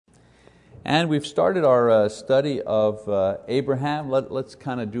And we've started our study of Abraham. Let's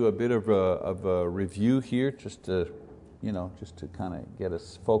kind of do a bit of a review here, just to kind of get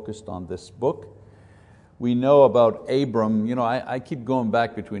us focused on this book. We know about Abram. I keep going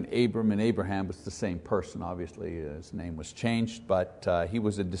back between Abram and Abraham. It's the same person, obviously. His name was changed, but he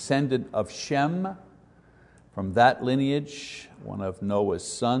was a descendant of Shem. From that lineage, one of Noah's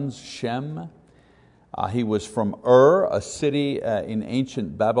sons, Shem. He was from Ur, a city in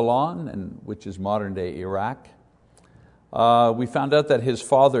ancient Babylon, which is modern day Iraq. We found out that his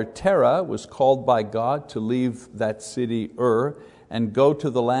father Terah was called by God to leave that city Ur and go to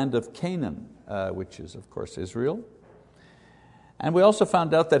the land of Canaan, which is of course Israel. And we also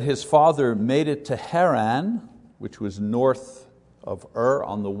found out that his father made it to Haran, which was north of Ur,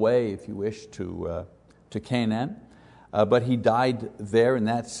 on the way, if you wish, to Canaan. But he died there in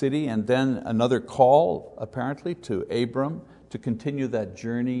that city, and then another call apparently to Abram to continue that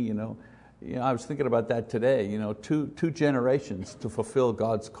journey. I was thinking about that today. Two generations to fulfill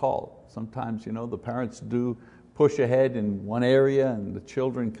God's call. Sometimes the parents do push ahead in one area, and the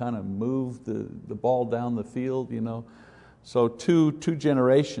children kind of move the ball down the field. So two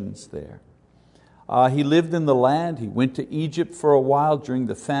generations there. He lived in the land. He went to Egypt for a while during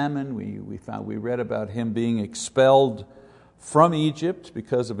the famine. We read about him being expelled from Egypt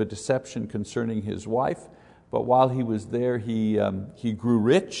because of a deception concerning his wife. But while he was there, he grew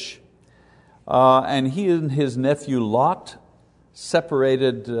rich. And he and his nephew Lot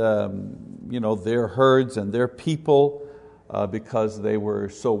separated their herds and their people because they were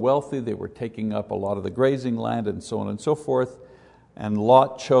so wealthy. They were taking up a lot of the grazing land and so on and so forth. And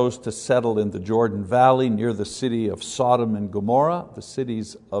Lot chose to settle in the Jordan Valley near the city of Sodom and Gomorrah, the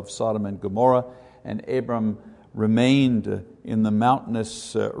cities of Sodom and Gomorrah, and Abram remained in the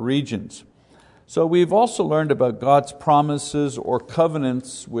mountainous regions. So we've also learned about God's promises or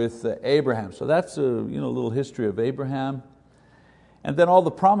covenants with Abraham. So that's a little history of Abraham. And then all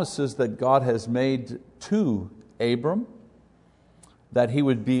the promises that God has made to Abram, that he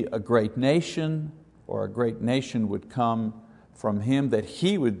would be a great nation, or a great nation would come from him, that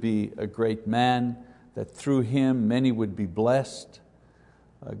he would be a great man, that through him many would be blessed.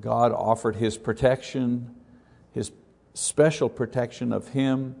 God offered His protection, His special protection of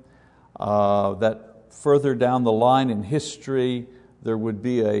him, that further down the line in history there would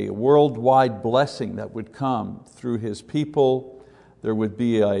be a worldwide blessing that would come through his people. There would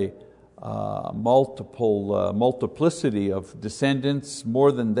be a multiplicity of descendants,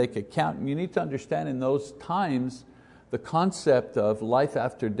 more than they could count. And you need to understand, in those times, the concept of life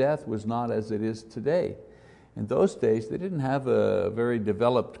after death was not as it is today. In those days, they didn't have a very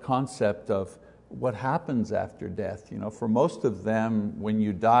developed concept of what happens after death. For most of them, when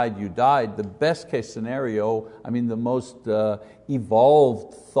you died, you died. The best case scenario, the most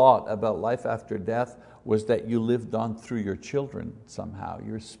evolved thought about life after death was that you lived on through your children somehow.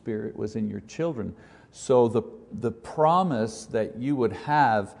 Your spirit was in your children. So the promise that you would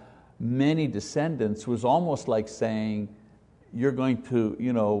have many descendants was almost like saying you're going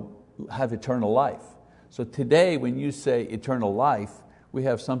to have eternal life. So today when you say eternal life, we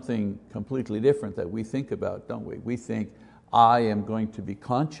have something completely different that we think about, don't we? We think, I am going to be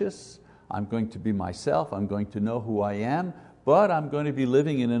conscious, I'm going to be myself, I'm going to know who I am, but I'm going to be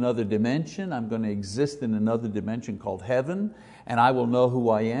living in another dimension, I'm going to exist in another dimension called heaven, and I will know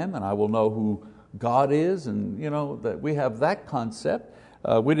who I am, and I will know who God is, and that we have that concept.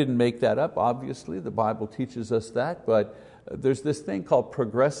 We didn't make that up, obviously, the Bible teaches us that, but there's this thing called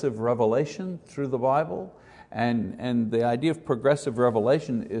progressive revelation through the Bible. And the idea of progressive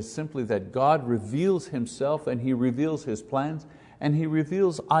revelation is simply that God reveals Himself, and He reveals His plans, and He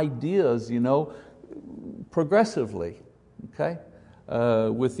reveals ideas progressively. Okay?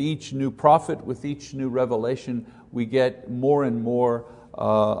 With each new prophet, with each new revelation, we get more and more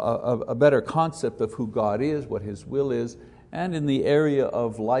a better concept of who God is, what His will is. And in the area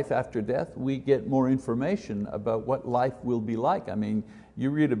of life after death, we get more information about what life will be like. You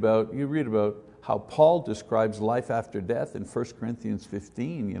read about how Paul describes life after death in 1 Corinthians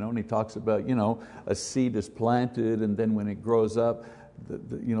 15, and he talks about a seed is planted, and then when it grows up,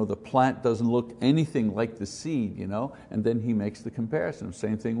 the plant doesn't look anything like the seed, and then he makes the comparison.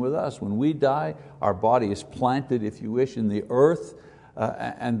 Same thing with us. When we die, our body is planted, if you wish, in the earth,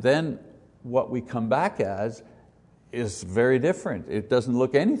 and then what we come back as is very different. It doesn't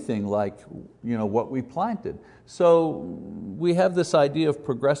look anything like what we planted. So we have this idea of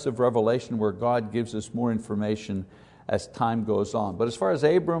progressive revelation where God gives us more information as time goes on. But as far as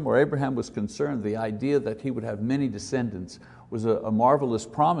Abraham was concerned, the idea that he would have many descendants was a marvelous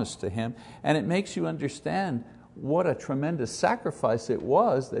promise to him, and it makes you understand what a tremendous sacrifice it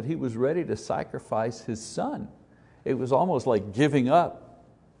was that he was ready to sacrifice his son. It was almost like giving up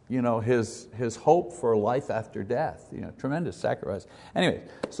his hope for life after death. Tremendous sacrifice. Anyway,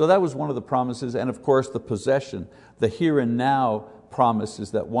 so that was one of the promises, and of course the possession, the here and now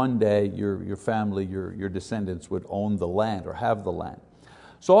promises that one day your family, your descendants would own the land or have the land.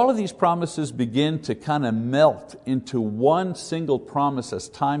 So all of these promises begin to kind of melt into one single promise as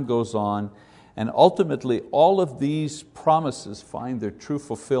time goes on, and ultimately all of these promises find their true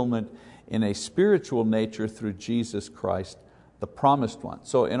fulfillment in a spiritual nature through Jesus Christ, the promised one.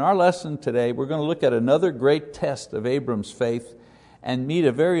 So in our lesson today, we're going to look at another great test of Abram's faith and meet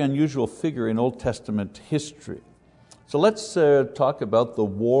a very unusual figure in Old Testament history. So let's talk about the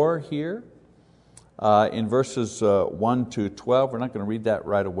war here in verses 1 to 12. We're not going to read that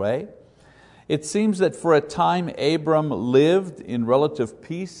right away. It seems that for a time Abram lived in relative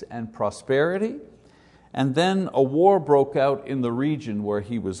peace and prosperity, and then a war broke out in the region where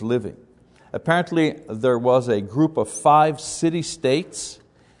he was living. Apparently there was a group of 5 city-states,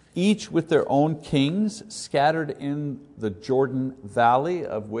 each with their own kings, scattered in the Jordan Valley,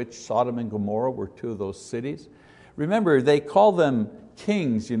 of which Sodom and Gomorrah were 2 of those cities. Remember, they call them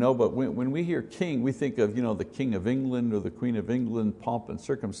kings, but when we hear king, we think of the King of England or the Queen of England, pomp and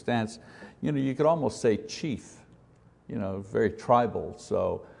circumstance. You could almost say chief, very tribal.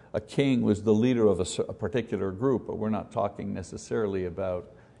 So a king was the leader of a particular group, but we're not talking necessarily about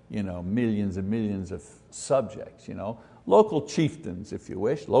millions and millions of subjects. Local chieftains, if you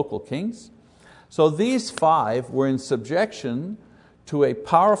wish, local kings. So these 5 were in subjection to a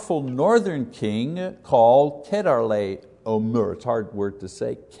powerful northern king called Kedorlaomer. It's a hard word to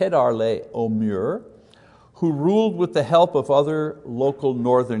say. Kedorlaomer, who ruled with the help of other local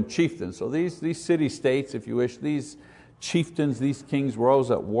northern chieftains. So these city-states, if you wish, these chieftains, these kings were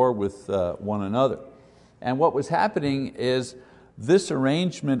always at war with one another. And what was happening is this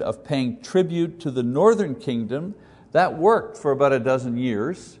arrangement of paying tribute to the northern kingdom, that worked for about a dozen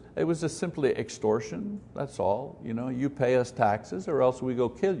years. It was just simply extortion, that's all. You pay us taxes or else we go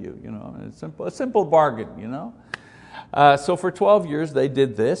kill you. It's a simple bargain. So for 12 years they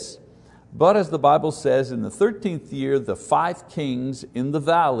did this. But as the Bible says, in the 13th year, the 5 kings in the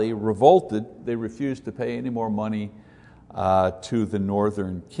valley revolted. They refused to pay any more money to the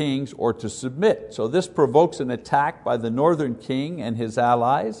northern kings or to submit. So this provokes an attack by the northern king and his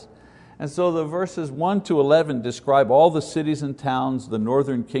allies. And so the verses 1 to 11 describe all the cities and towns the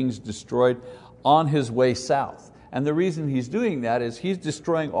northern kings destroyed on his way south. And the reason he's doing that is he's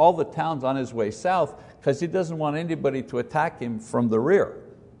destroying all the towns on his way south because he doesn't want anybody to attack him from the rear.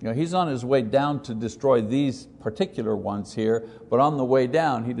 He's on his way down to destroy these particular ones here, but on the way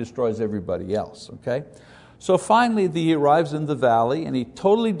down he destroys everybody else. Okay? So finally he arrives in the valley and he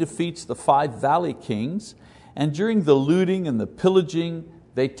totally defeats the 5 valley kings, and during the looting and the pillaging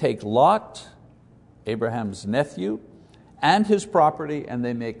they take Lot, Abraham's nephew, and his property, and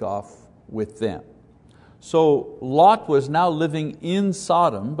they make off with them. So Lot was now living in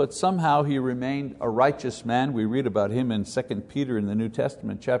Sodom, but somehow he remained a righteous man. We read about him in 2 Peter in the New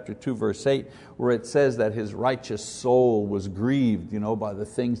Testament, chapter 2, verse 8, where it says that his righteous soul was grieved by the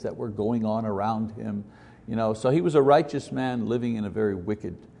things that were going on around him. So he was a righteous man living in a very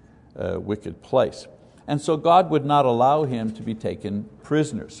wicked place. And so God would not allow him to be taken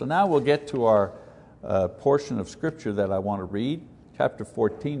prisoner. So now we'll get to our portion of scripture that I want to read, chapter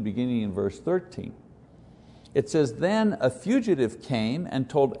 14, beginning in verse 13. It says, "Then a fugitive came and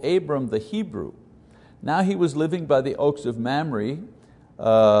told Abram the Hebrew. Now he was living by the oaks of Mamre,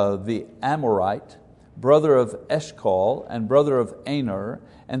 the Amorite, brother of Eshcol and brother of Aner,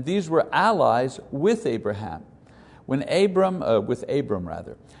 and these were allies with Abraham. When Abram heard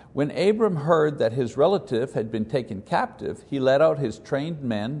that his relative had been taken captive, he led out his trained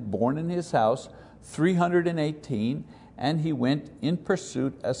men born in his house, 318, and he went in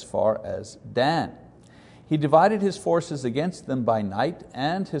pursuit as far as Dan. He divided his forces against them by night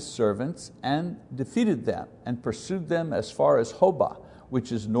and his servants and defeated them and pursued them as far as Hobah,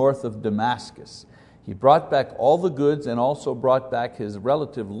 which is north of Damascus. He brought back all the goods and also brought back his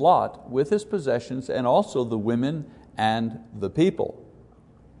relative Lot with his possessions and also the women and the people."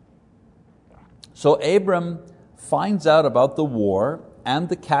 So Abram finds out about the war and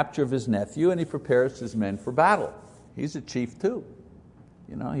the capture of his nephew, and he prepares his men for battle. He's a chief too.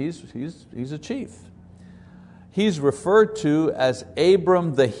 He's a chief. He's referred to as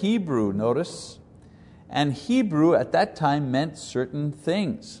Abram the Hebrew, notice. And Hebrew at that time meant certain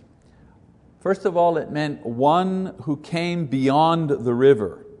things. First of all, it meant one who came beyond the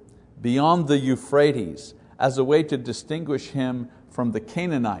river, beyond the Euphrates, as a way to distinguish him from the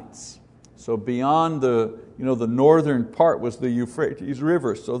Canaanites. So beyond the northern part was the Euphrates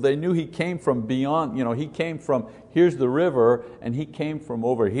River. So they knew he came from beyond, he came from, here's the river, and he came from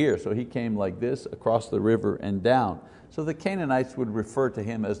over here. So he came like this, across the river and down. So the Canaanites would refer to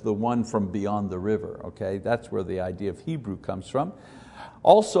him as the one from beyond the river. Okay? That's where the idea of Hebrew comes from.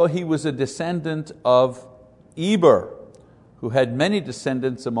 Also, he was a descendant of Eber, who had many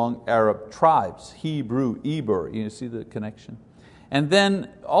descendants among Arab tribes. Hebrew, Eber, you see the connection? And then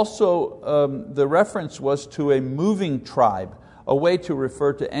also the reference was to a moving tribe, a way to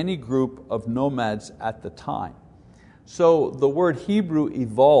refer to any group of nomads at the time. So the word Hebrew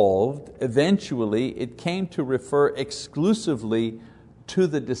evolved. Eventually it came to refer exclusively to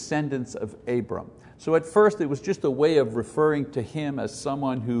the descendants of Abram. So at first it was just a way of referring to him as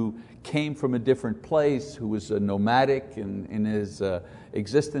someone who came from a different place, who was nomadic in his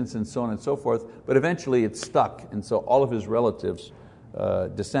existence and so on and so forth, but eventually it stuck, and so all of his relatives,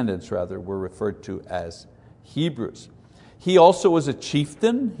 descendants rather, were referred to as Hebrews. He also was a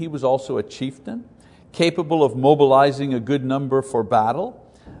chieftain. He was also a chieftain, capable of mobilizing a good number for battle,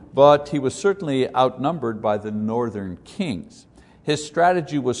 but he was certainly outnumbered by the northern kings. His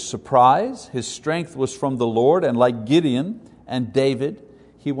strategy was surprise, his strength was from the Lord, and like Gideon and David,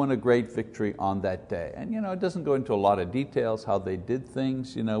 he won a great victory on that day. And it doesn't go into a lot of details how they did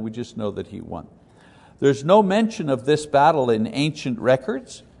things, we just know that he won. There's no mention of this battle in ancient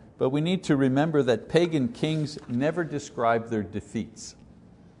records, but we need to remember that pagan kings never described their defeats.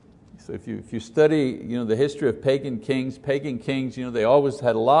 So if you study the history of pagan kings, they always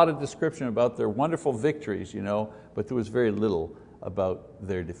had a lot of description about their wonderful victories, but there was very little about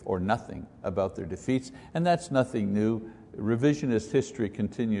or nothing about their defeats, and that's nothing new. Revisionist history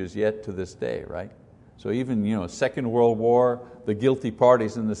continues yet to this day, right? So even Second World War, the guilty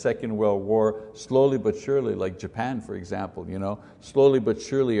parties in the Second World War, slowly but surely, like Japan for example, slowly but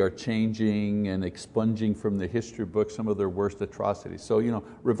surely are changing and expunging from the history books some of their worst atrocities. So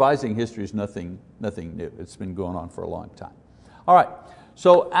revising history is nothing new. It's been going on for a long time. All right,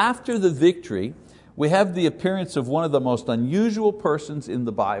 so after the victory, we have the appearance of one of the most unusual persons in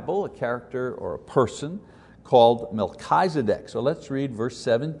the Bible, a character or a person called Melchizedek. So let's read verse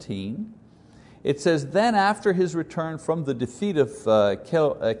 17. It says, then after his return from the defeat of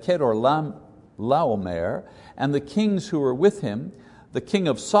Kedorlaomer and the kings who were with him, the king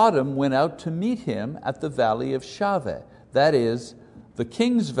of Sodom went out to meet him at the valley of Shaveh, that is, the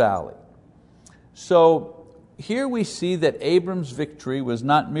king's valley. So here we see that Abram's victory was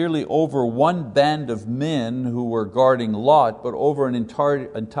not merely over one band of men who were guarding Lot, but over an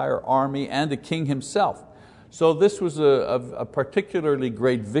entire army and the king himself. So this was a particularly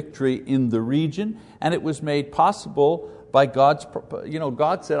great victory in the region, and it was made possible by God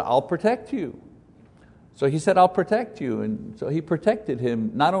said, I'll protect you. So He said, I'll protect you. And so He protected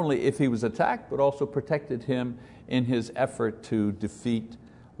him, not only if he was attacked, but also protected him in his effort to defeat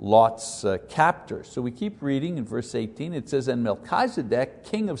Lot's captors. So we keep reading in verse 18. It says, and Melchizedek,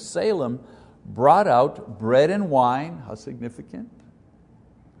 king of Salem, brought out bread and wine. How significant?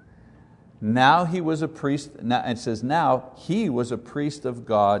 Now he was a priest, it says now he was a priest of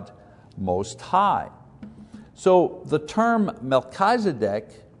God Most High. So the term Melchizedek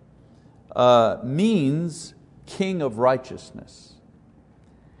means king of righteousness.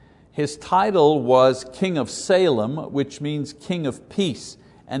 His title was king of Salem, which means king of peace.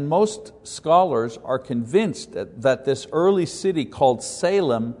 And most scholars are convinced that this early city called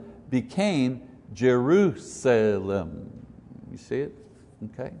Salem became Jerusalem. You see it?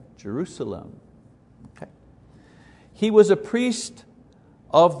 Okay. Jerusalem. Okay. He was a priest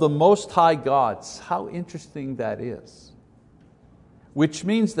of the Most High God. How interesting that is. Which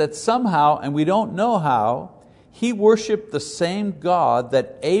means that somehow, and we don't know how, he worshiped the same God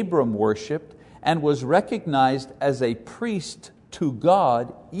that Abram worshiped and was recognized as a priest to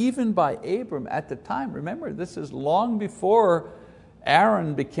God even by Abram at the time. Remember, this is long before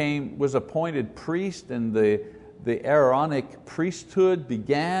Aaron was appointed priest and the Aaronic priesthood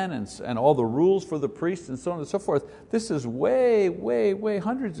began and all the rules for the priests and so on and so forth. This is way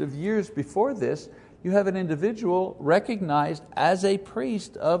hundreds of years before this. You have an individual recognized as a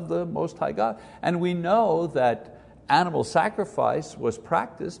priest of the Most High God. And we know that animal sacrifice was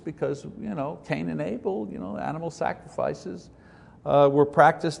practiced because Cain and Abel, animal sacrifices were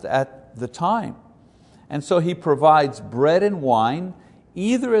practiced at the time. And so he provides bread and wine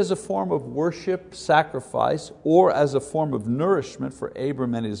either as a form of worship, sacrifice, or as a form of nourishment for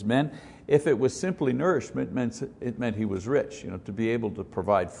Abram and his men. If it was simply nourishment, it meant he was rich. To be able to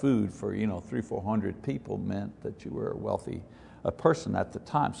provide food for 300-400 people meant that you were a wealthy person at the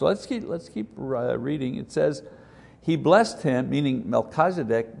time. So let's keep reading. It says, he blessed him, meaning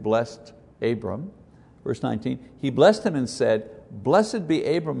Melchizedek blessed Abram. Verse 19, he blessed him and said, "Blessed be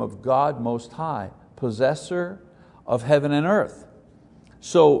Abram of God Most High, possessor of heaven and earth."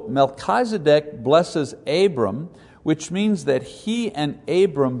 So Melchizedek blesses Abram, which means that he and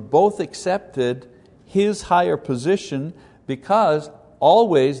Abram both accepted his higher position, because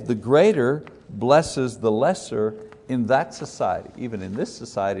always the greater blesses the lesser in that society. Even in this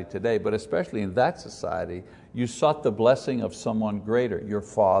society today, but especially in that society, you sought the blessing of someone greater. Your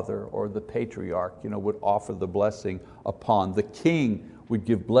father or the patriarch would offer the blessing upon. The king would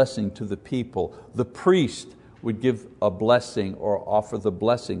give blessing to the people. The priest would give a blessing or offer the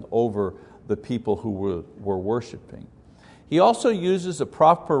blessing over the people who were worshiping. He also uses a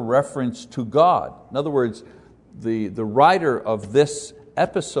proper reference to God. In other words, the writer of this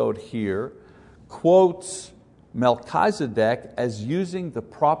episode here quotes Melchizedek as using the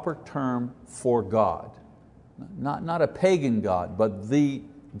proper term for God. Not a pagan God, but the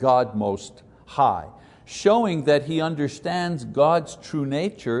God Most High, showing that he understands God's true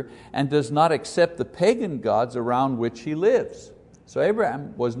nature and does not accept the pagan gods around which he lives. So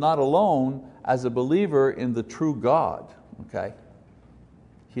Abraham was not alone as a believer in the true God. Okay?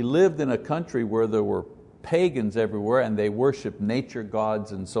 He lived in a country where there were pagans everywhere and they worshiped nature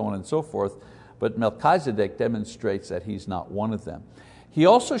gods and so on and so forth, but Melchizedek demonstrates that he's not one of them. He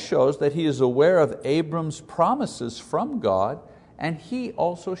also shows that he is aware of Abram's promises from God, and he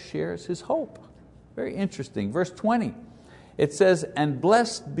also shares his hope. Very interesting. Verse 20, it says, "And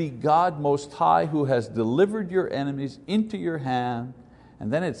blessed be God Most High, who has delivered your enemies into your hand."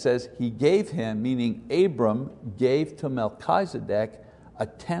 And then it says, he gave him, meaning Abram gave to Melchizedek a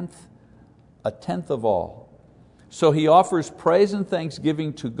tenth of all. So he offers praise and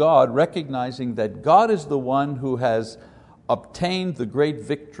thanksgiving to God, recognizing that God is the one who has obtained the great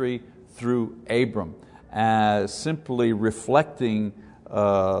victory through Abram, simply reflecting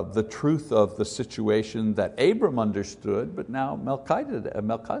the truth of the situation that Abram understood, but now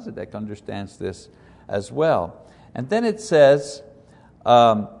Melchizedek understands this as well. And then it says,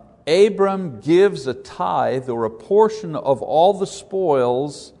 Abram gives a tithe or a portion of all the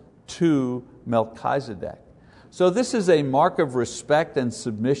spoils to Melchizedek. So this is a mark of respect and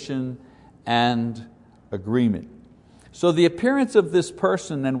submission and agreement. So the appearance of this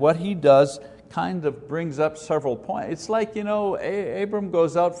person and what he does kind of brings up several points. It's like, Abram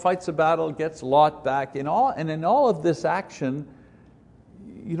goes out, fights a battle, gets Lot back, and in all of this action,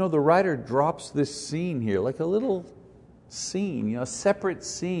 the writer drops this scene here, like a little scene, a separate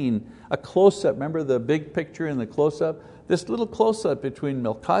scene, a close-up. Remember the big picture in the close-up? This little close-up between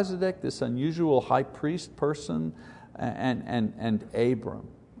Melchizedek, this unusual high priest person, and Abram.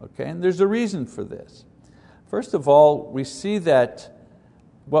 Okay? And there's a reason for this. First of all, we see that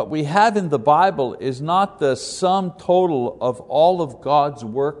what we have in the Bible is not the sum total of all of God's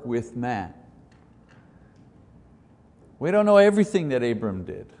work with man. We don't know everything that Abram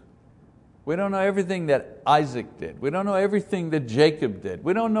did. We don't know everything that Isaac did. We don't know everything that Jacob did.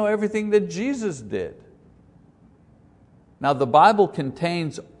 We don't know everything that Jesus did. Now the Bible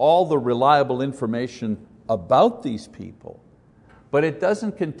contains all the reliable information about these people, but it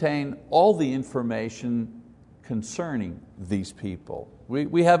doesn't contain all the information concerning these people.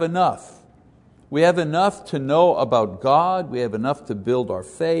 We have enough. We have enough to know about God. We have enough to build our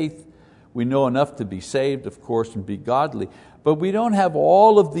faith. We know enough to be saved, of course, and be godly. But we don't have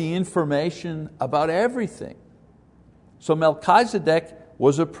all of the information about everything. So Melchizedek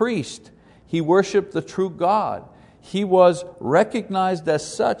was a priest. He worshiped the true God. He was recognized as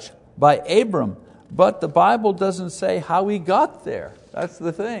such by Abram, but the Bible doesn't say how he got there. That's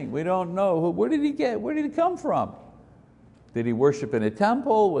the thing. We don't know. Where did he come from? Did he worship in a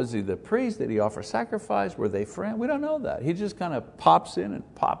temple? Was he the priest? Did he offer sacrifice? Were they friends? We don't know that. He just kind of pops in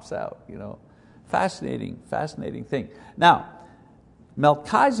and pops out. Fascinating thing. Now,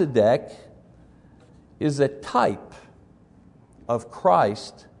 Melchizedek is a type of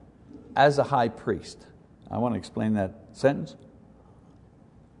Christ as a high priest. I want to explain that sentence.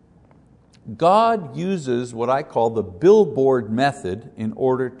 God uses what I call the billboard method in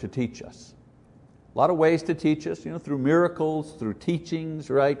order to teach us. A lot of ways to teach us, through miracles, through teachings,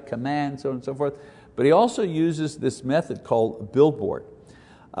 right, commands, so on and so forth. But He also uses this method called billboard.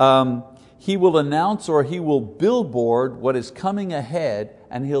 He will announce or He will billboard what is coming ahead,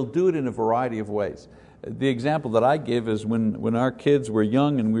 and He'll do it in a variety of ways. The example that I give is when our kids were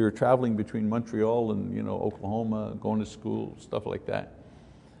young and we were traveling between Montreal and Oklahoma, going to school, stuff like that.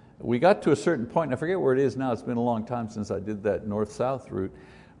 We got to a certain point, and I forget where it is now, it's been a long time since I did that north-south route,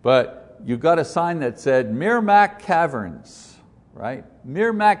 but you got a sign that said Merrimack Caverns, right?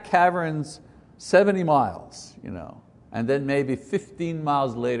 Merrimack Caverns, 70 miles, and then maybe 15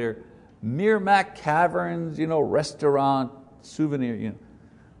 miles later, Meermac Caverns, restaurant, souvenir,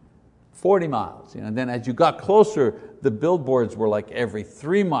 40 miles. And then as you got closer, the billboards were like every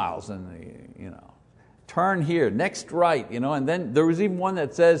 3 miles, and turn here, next right, and then there was even one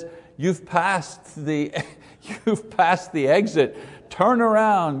that says, you've passed the exit, turn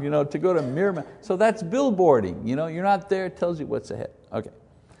around, to go to Meermac. So that's billboarding, you're not there, it tells you what's ahead. Okay.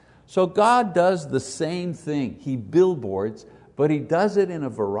 So God does the same thing. He billboards, but He does it in a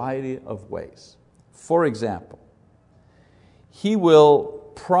variety of ways. For example, He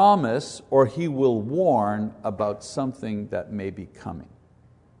will promise or He will warn about something that may be coming.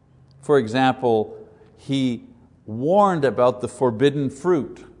 For example, He warned about the forbidden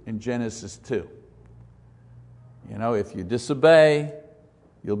fruit in Genesis 2. If you disobey,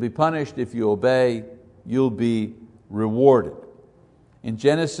 you'll be punished. If you obey, you'll be rewarded. In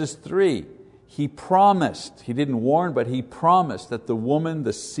Genesis 3, He promised, He didn't warn, but He promised that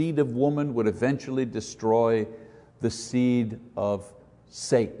the seed of woman would eventually destroy the seed of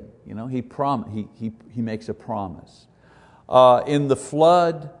Satan. He makes a promise. In the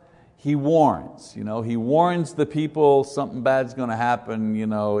flood, He warns. He warns the people something bad's going to happen.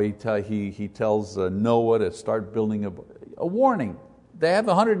 He tells Noah to start building a warning. They have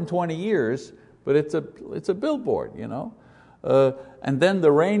 120 years, but it's a billboard. And then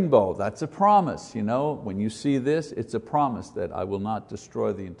the rainbow, that's a promise. When you see this, it's a promise that I will not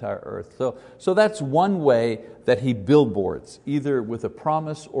destroy the entire earth. So that's one way that He billboards, either with a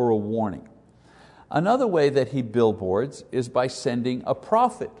promise or a warning. Another way that He billboards is by sending a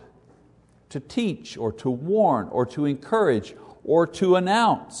prophet to teach or to warn or to encourage or to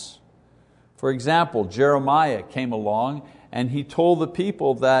announce. For example, Jeremiah came along and he told the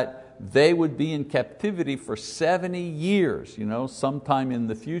people that they would be in captivity for 70 years, sometime in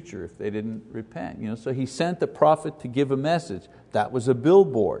the future if they didn't repent. So he sent a prophet to give a message. That was a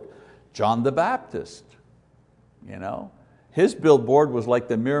billboard. John the Baptist, his billboard was like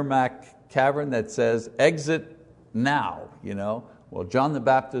the Meermac Cavern that says, exit now. Well, John the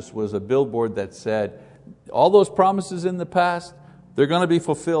Baptist was a billboard that said, all those promises in the past, they're going to be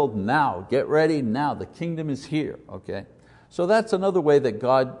fulfilled now. Get ready now. The kingdom is here. Okay? So that's another way that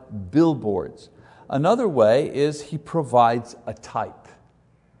God billboards. Another way is He provides a type.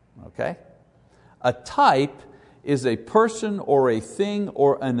 Okay? A type is a person or a thing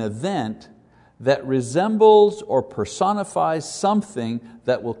or an event that resembles or personifies something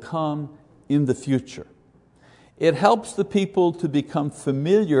that will come in the future. It helps the people to become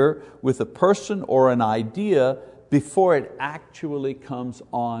familiar with a person or an idea before it actually comes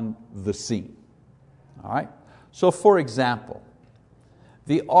on the scene. All right? So for example,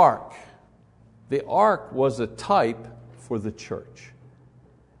 the ark. The ark was a type for the church.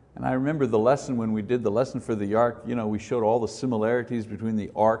 And I remember the lesson when we did the lesson for the ark, we showed all the similarities between the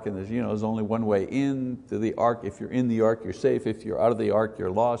ark and there's only one way into the ark. If you're in the ark, you're safe. If you're out of the ark,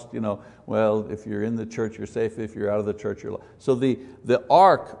 you're lost. Well, if you're in the church, you're safe. If you're out of the church, you're lost. So the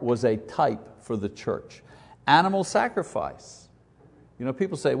ark was a type for the church. Animal sacrifice.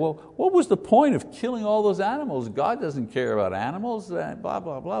 People say, well, what was the point of killing all those animals? God doesn't care about animals, blah, blah,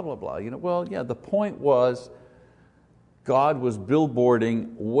 blah, blah, blah. Well, yeah, the point was God was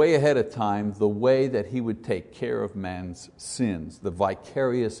billboarding way ahead of time the way that He would take care of man's sins, the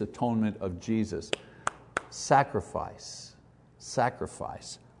vicarious atonement of Jesus. Sacrifice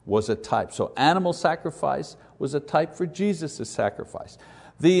was a type. So animal sacrifice was a type for Jesus' sacrifice.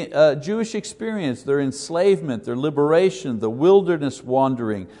 The Jewish experience, their enslavement, their liberation, the wilderness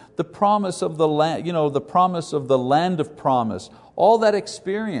wandering, the promise of the land, the promise of the land of promise, all that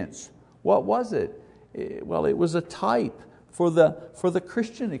experience, what was it? Well, it was a type for the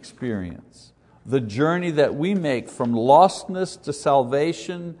Christian experience. The journey that we make from lostness to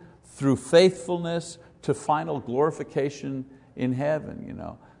salvation, through faithfulness to final glorification in heaven.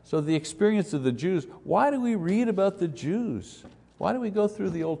 So the experience of the Jews, why do we read about the Jews? Why do we go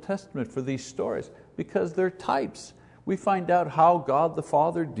through the Old Testament for these stories? Because they're types. We find out how God the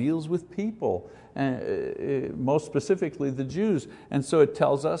Father deals with people, and most specifically the Jews. And so it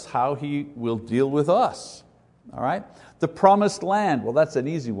tells us how He will deal with us. All right? The promised land, well, that's an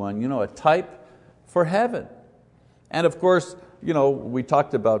easy one. A type for heaven. And of course, we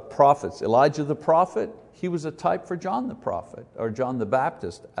talked about prophets. Elijah the prophet, he was a type for John the prophet, or John the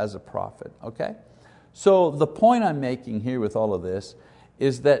Baptist as a prophet. Okay? So the point I'm making here with all of this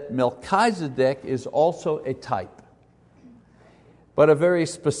is that Melchizedek is also a type, but a very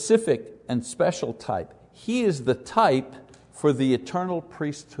specific and special type. He is the type for the eternal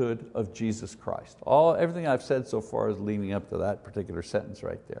priesthood of Jesus Christ. Everything I've said so far is leading up to that particular sentence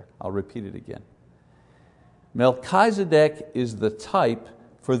right there. I'll repeat it again. Melchizedek is the type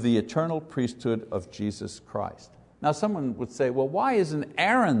for the eternal priesthood of Jesus Christ. Now someone would say, well, why isn't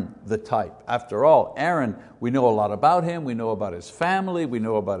Aaron the type? After all, Aaron, we know a lot about him, we know about his family, we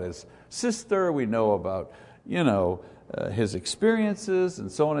know about his sister, we know about his experiences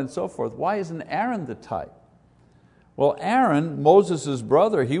and so on and so forth. Why isn't Aaron the type? Well, Aaron, Moses'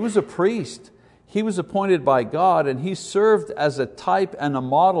 brother, he was a priest. He was appointed by God, and he served as a type and a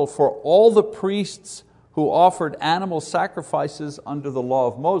model for all the priests who offered animal sacrifices under the law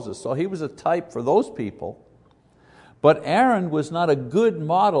of Moses. So he was a type for those people. But Aaron was not a good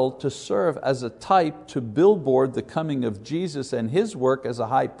model to serve as a type to billboard the coming of Jesus and His work as a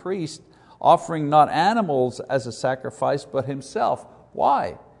high priest, offering not animals as a sacrifice, but himself.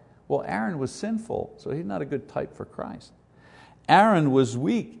 Why? Well, Aaron was sinful, so he's not a good type for Christ. Aaron was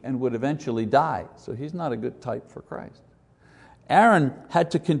weak and would eventually die, so he's not a good type for Christ. Aaron had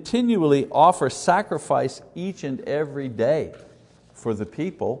to continually offer sacrifice each and every day for the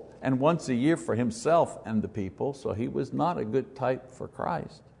people, and once a year for himself and the people, so he was not a good type for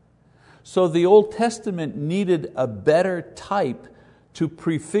Christ. So the Old Testament needed a better type to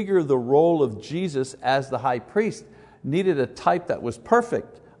prefigure the role of Jesus as the high priest, needed a type that was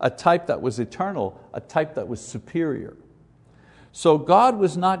perfect, a type that was eternal, a type that was superior. So God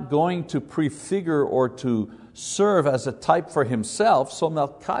was not going to prefigure or to serve as a type for Himself, so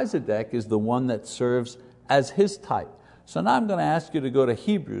Melchizedek is the one that serves as His type. So now I'm going to ask you to go to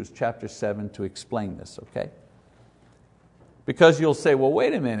Hebrews chapter 7 to explain this, okay? Because you'll say, well,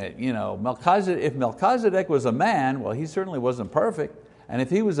 wait a minute, if Melchizedek was a man, well, he certainly wasn't perfect. And if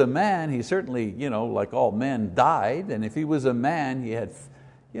he was a man, he certainly, like all men, died. And if he was a man, he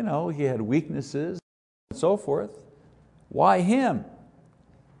had weaknesses and so forth. Why him?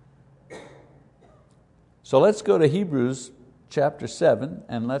 So let's go to Hebrews chapter 7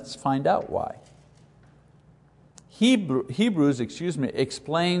 and let's find out why. Hebrews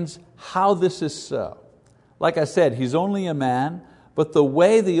explains how this is so. Like I said, he's only a man, but the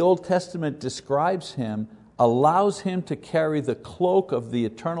way the Old Testament describes him allows him to carry the cloak of the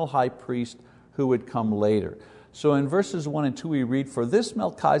eternal high priest who would come later. So in verses 1 and 2 we read, "For this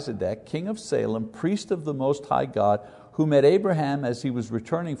Melchizedek, king of Salem, priest of the Most High God, who met Abraham as he was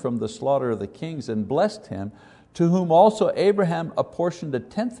returning from the slaughter of the kings and blessed him, to whom also Abraham apportioned a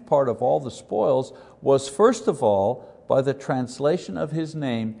 10th part of all the spoils, was first of all, by the translation of his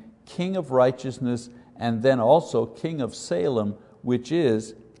name, King of Righteousness, and then also King of Salem, which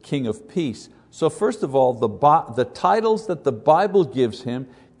is King of Peace." So first of all, the titles that the Bible gives him,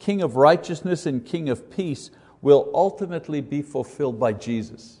 King of Righteousness and King of Peace, will ultimately be fulfilled by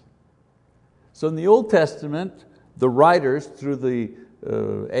Jesus. So in the Old Testament, the writers, through the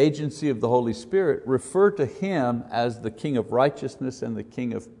agency of the Holy Spirit, refer to Him as the King of Righteousness and the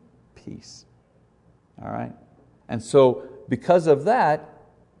King of Peace. All right? And so because of that,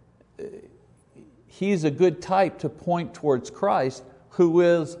 He's a good type to point towards Christ, who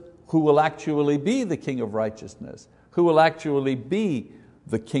will actually be the King of Righteousness, who will actually be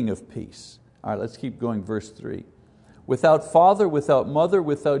the King of Peace. All right, let's keep going, verse 3. "Without father, without mother,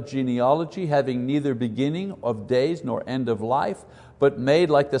 without genealogy, having neither beginning of days nor end of life, but made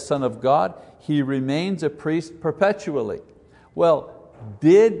like the Son of God, He remains a priest perpetually." Well,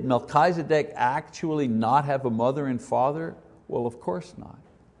 did Melchizedek actually not have a mother and father? Well, of course not.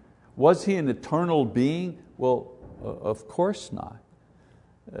 Was he an eternal being? Well, of course not.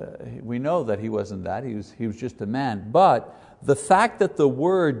 We know that he wasn't that, he was just a man. But the fact that the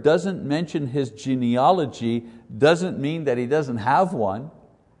word doesn't mention his genealogy doesn't mean that he doesn't have one.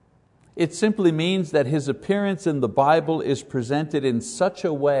 It simply means that his appearance in the Bible is presented in such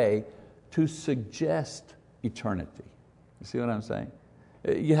a way to suggest eternity. You see what I'm saying?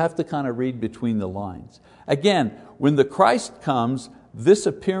 You have to kind of read between the lines. Again, when the Christ comes, this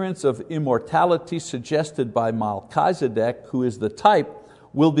appearance of immortality suggested by Melchizedek, who is the type,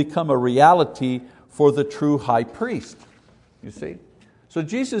 will become a reality for the true high priest. You see? So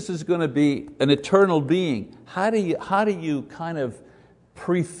Jesus is going to be an eternal being. How do you kind of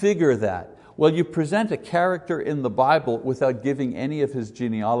prefigure that? Well, you present a character in the Bible without giving any of his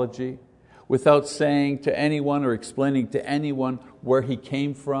genealogy, without saying to anyone or explaining to anyone where he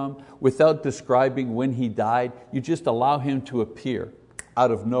came from, without describing when he died. You just allow him to appear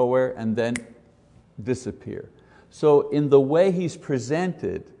out of nowhere and then disappear. So in the way he's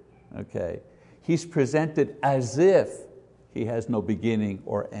presented, he's presented as if he has no beginning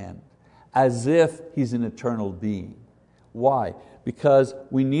or end, as if he's an eternal being. Why? Because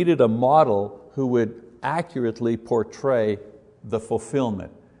we needed a model who would accurately portray the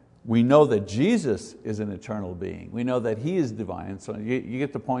fulfillment. We know that Jesus is an eternal being. We know that He is divine. So you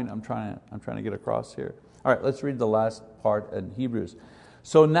get the point I'm trying to get across here. All right, let's read the last part in Hebrews.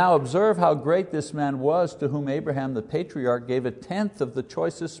 So now observe how great this man was, to whom Abraham the patriarch gave a tenth of the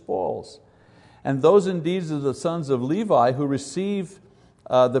choicest spoils. And those indeed of the sons of Levi who receive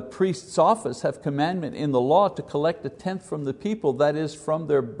the priest's office have commandment in the law to collect a tenth from the people, that is, from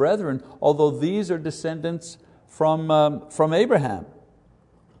their brethren, although these are descendants from Abraham.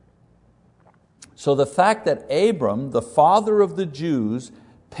 So the fact that Abram, the father of the Jews,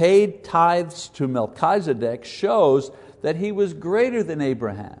 paid tithes to Melchizedek shows that he was greater than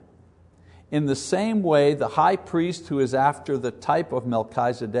Abraham. In the same way, the high priest who is after the type of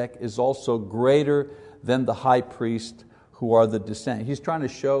Melchizedek is also greater than the high priest who are the descendants. He's trying to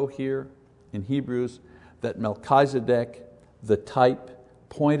show here in Hebrews that Melchizedek, the type,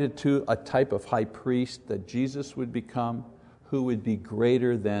 pointed to a type of high priest that Jesus would become, who would be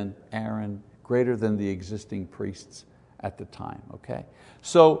greater than Aaron, greater than the existing priests at the time. Okay?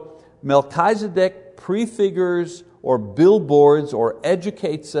 So Melchizedek prefigures or billboards or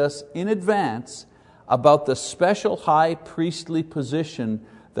educates us in advance about the special high priestly position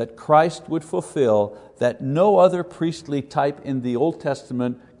that Christ would fulfill that no other priestly type in the Old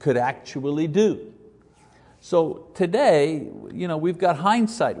Testament could actually do. So today, we've got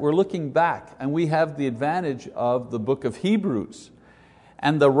hindsight. We're looking back and we have the advantage of the book of Hebrews.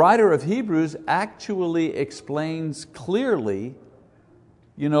 And the writer of Hebrews actually explains clearly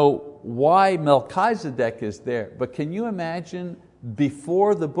why Melchizedek is there. But can you imagine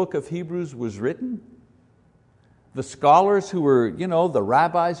before the book of Hebrews was written? The scholars who were, the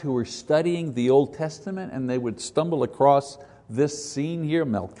rabbis who were studying the Old Testament, and they would stumble across this scene here,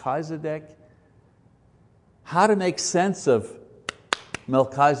 Melchizedek. How to make sense of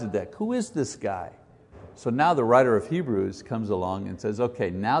Melchizedek? Who is this guy? So now the writer of Hebrews comes along and says,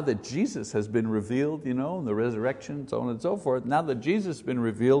 okay, now that Jesus has been revealed, in the resurrection, so on and so forth, now that Jesus has been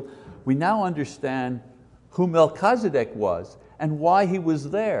revealed, we now understand who Melchizedek was and why he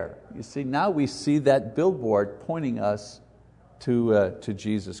was there. You see, now we see that billboard pointing us to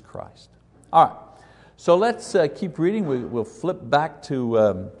Jesus Christ. All right, so let's keep reading. We'll flip back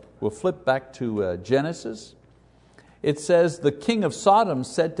to Genesis. It says, the king of Sodom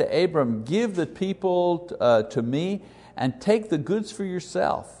said to Abram, give the people to me and take the goods for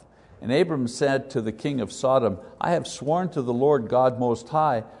yourself. And Abram said to the king of Sodom, I have sworn to the Lord God Most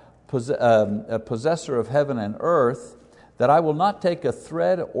High, possessor of heaven and earth, that I will not take a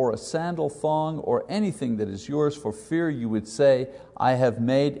thread or a sandal thong or anything that is yours, for fear you would say, I have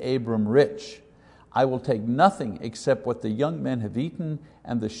made Abram rich. I will take nothing except what the young men have eaten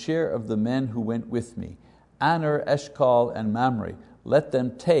and the share of the men who went with me. Aner, Eshcol, and Mamre, let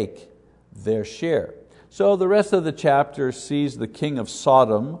them take their share. So the rest of the chapter sees the king of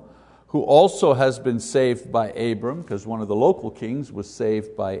Sodom, who also has been saved by Abram, because one of the local kings was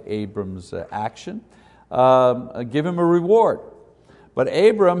saved by Abram's action, give him a reward. But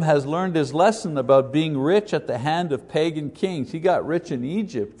Abram has learned his lesson about being rich at the hand of pagan kings. He got rich in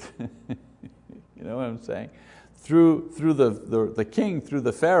Egypt. You know what I'm saying? Through the king, through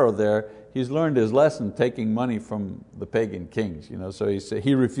the Pharaoh there, he's learned his lesson taking money from the pagan kings. So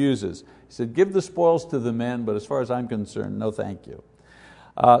he refuses. He said, give the spoils to the men, but as far as I'm concerned, no thank you.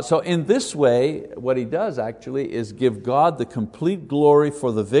 So in this way, what he does actually is give God the complete glory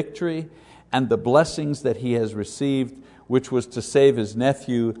for the victory and the blessings that he has received, which was to save his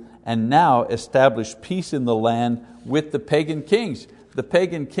nephew and now establish peace in the land with the pagan kings. The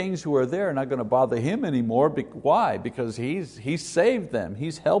pagan kings who are there are not going to bother him anymore. Why? Because he's saved them,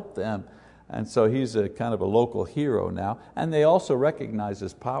 he's helped them. And so he's a kind of a local hero now. And they also recognize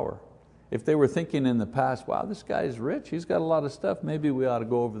his power. If they were thinking in the past, wow, this guy is rich, he's got a lot of stuff, maybe we ought to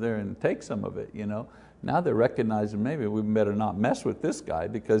go over there and take some of it. Now they're recognizing maybe we better not mess with this guy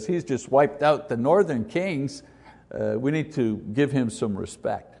because he's just wiped out the northern kings. We need to give him some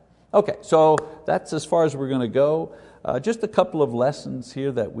respect. Okay, so that's as far as we're going to go. Just a couple of lessons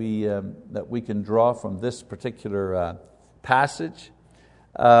here that we can draw from this particular passage.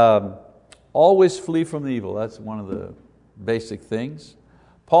 Always flee from evil. That's one of the basic things.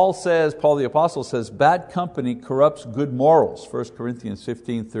 Paul the Apostle says, bad company corrupts good morals, 1 Corinthians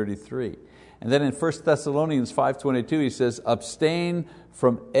 15:33. And then in 1 Thessalonians 5:22 he says, abstain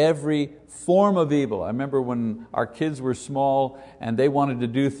from every form of evil. I remember when our kids were small and they wanted to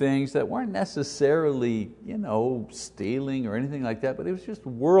do things that weren't necessarily stealing or anything like that, but it was just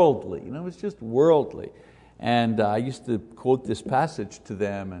worldly. It was just worldly. And I used to quote this passage to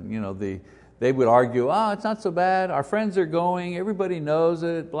them, and they would argue, it's not so bad, our friends are going, everybody knows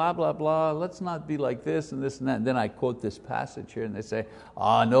it, blah, blah, blah, let's not be like this and this and that. And then I quote this passage here and they say,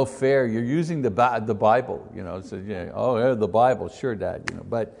 no fair, you're using the Bible. So, the Bible, sure Dad.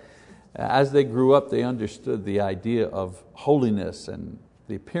 But as they grew up, they understood the idea of holiness and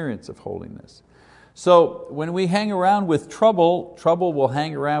the appearance of holiness. So when we hang around with trouble, trouble will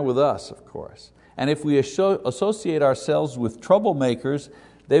hang around with us, of course. And if we associate ourselves with troublemakers,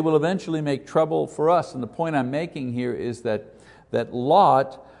 they will eventually make trouble for us. And the point I'm making here is that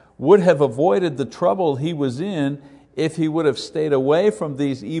Lot would have avoided the trouble he was in if he would have stayed away from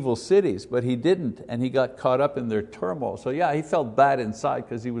these evil cities, but he didn't, and he got caught up in their turmoil. So yeah, he felt bad inside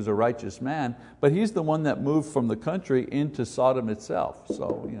because he was a righteous man, but he's the one that moved from the country into Sodom itself.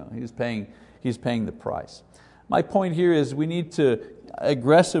 So he's paying the price. My point here is we need to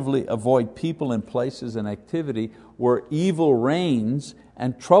aggressively avoid people and places and activity where evil reigns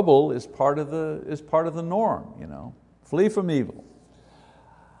and trouble is part of the norm. Flee from evil.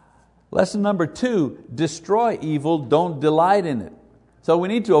 Lesson number 2, destroy evil, don't delight in it. So we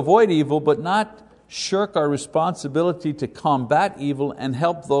need to avoid evil, but not shirk our responsibility to combat evil and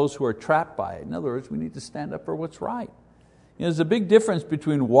help those who are trapped by it. In other words, we need to stand up for what's right. There's a big difference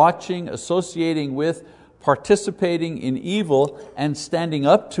between watching, associating with, participating in evil, and standing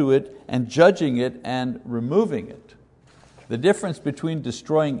up to it and judging it and removing it. The difference between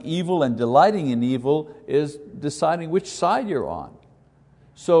destroying evil and delighting in evil is deciding which side you're on.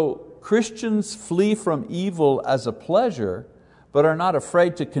 So Christians flee from evil as a pleasure, but are not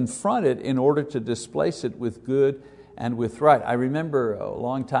afraid to confront it in order to displace it with good and with right. I remember a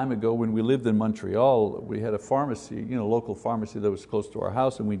long time ago when we lived in Montreal, we had a pharmacy, local pharmacy that was close to our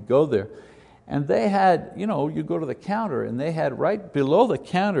house, and we'd go there. And they had, you go to the counter, and they had right below the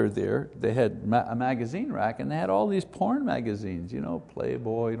counter there, they had a magazine rack, and they had all these porn magazines,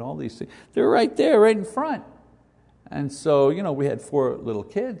 Playboy and all these things. They're right there, right in front. And so we had 4 little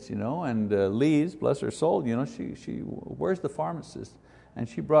kids, and Lise, bless her soul, where's the pharmacist? And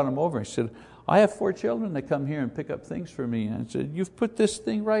she brought them over and she said, I have 4 children that come here and pick up things for me. And I said, you've put this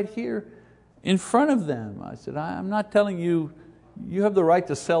thing right here in front of them. I said, I'm not telling you, you have the right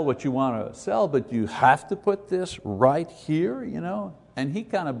to sell what you want to sell, but you have to put this right here, And he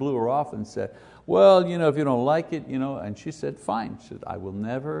kind of blew her off and said, well, if you don't like it, and she said, fine. She said, I will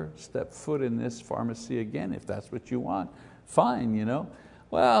never step foot in this pharmacy again if that's what you want. Fine,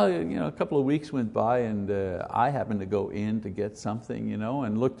 Well, a couple of weeks went by, and I happened to go in to get something,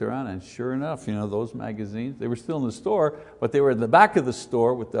 and looked around, and sure enough, those magazines, they were still in the store, but they were in the back of the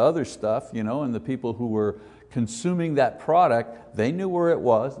store with the other stuff, and the people who were consuming that product, they knew where it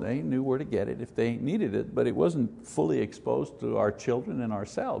was, they knew where to get it if they needed it, but it wasn't fully exposed to our children and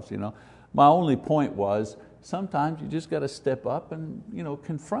ourselves. My only point was, sometimes you just got to step up and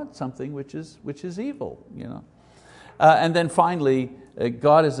confront something which is evil. And then finally,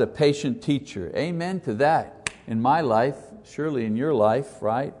 God is a patient teacher. Amen to that. In my life, surely in your life,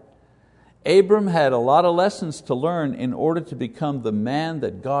 right? Abram had a lot of lessons to learn in order to become the man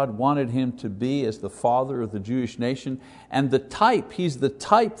that God wanted him to be as the father of the Jewish nation, and he's the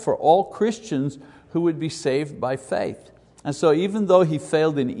type for all Christians who would be saved by faith. And so even though he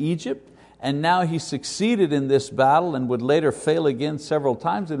failed in Egypt, and now he succeeded in this battle and would later fail again several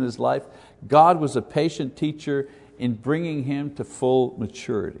times in his life, God was a patient teacher in bringing him to full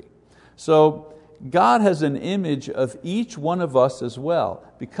maturity. So God has an image of each one of us as well,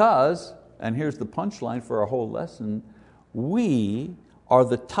 because, and here's the punchline for our whole lesson, we are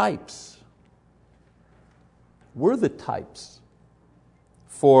the types. We're the types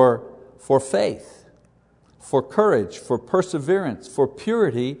for faith, for courage, for perseverance, for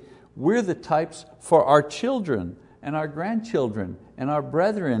purity. We're the types for our children and our grandchildren and our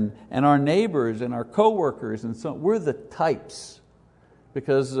brethren and our neighbors and our co-workers, and so we're the types.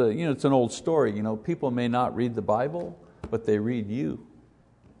 Because it's an old story. People may not read the Bible, but they read you.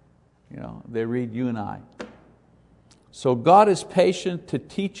 They read you and I. So God is patient to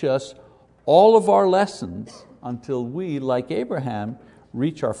teach us all of our lessons until we, like Abraham,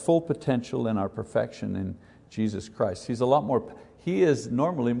 reach our full potential and our perfection in Jesus Christ. He is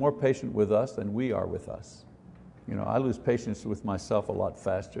normally more patient with us than we are with us. I lose patience with myself a lot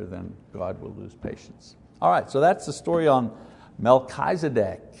faster than God will lose patience. All right, so that's the story on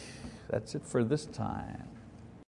Melchizedek. That's it for this time.